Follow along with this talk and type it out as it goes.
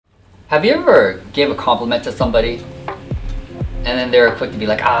Have you ever gave a compliment to somebody and then they're quick to be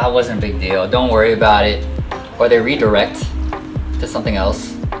like, ah, it wasn't a big deal, don't worry about it, or they redirect to something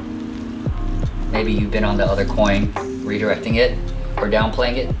else? Maybe you've been on the other coin, redirecting it or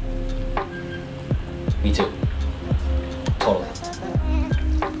downplaying it. Me too, totally.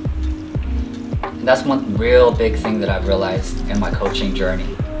 And that's one real big thing that I've realized in my coaching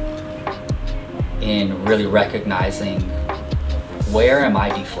journey, in really recognizing where am I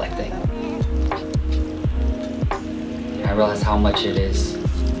deflecting. I realize how much it is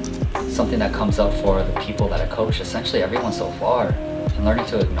something that comes up for the people that I coach, essentially everyone so far, and learning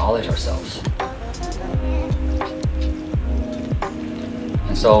to acknowledge ourselves.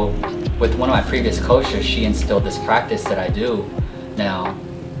 And so with one of my previous coaches, she instilled this practice that I do now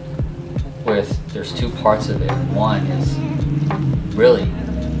there's two parts of it. One is really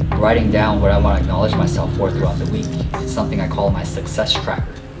writing down what I want to acknowledge myself for throughout the week. It's something I call my success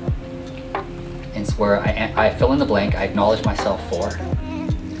tracker. It's where I fill in the blank, I acknowledge myself for.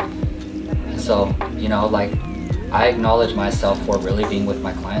 So, you know, like, I acknowledge myself for really being with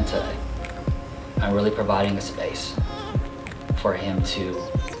my client today. I'm really providing a space for him to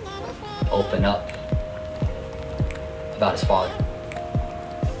open up about his father.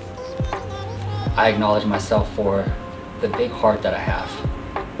 I acknowledge myself for the big heart that I have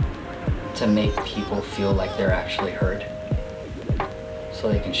to make people feel like they're actually heard,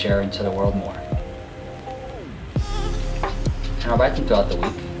 so they can share into the world more. And I'll write them throughout the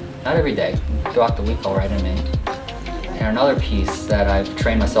week. Not every day. Throughout the week I'll write them in. And another piece that I've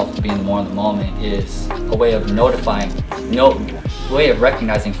trained myself to be more in the moment is a way of way of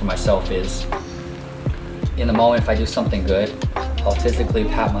recognizing for myself is, in the moment if I do something good, I'll physically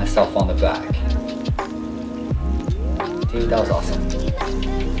pat myself on the back. Dude, that was awesome.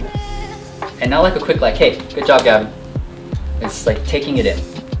 And not like a quick like, hey, good job, Gavin. It's like taking it in.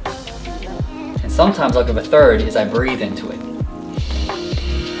 And sometimes I'll give a third is I breathe into it.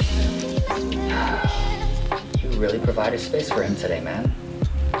 You really provided space for him today, man.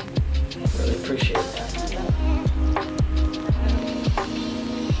 Really appreciate that.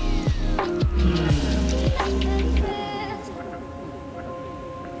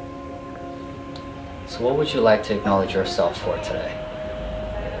 So what would you like to acknowledge yourself for today?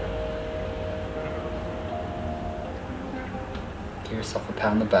 Give yourself a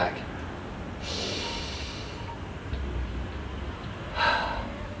pat on the back.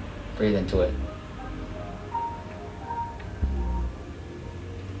 Breathe into it.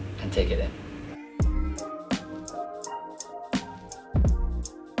 And take it in.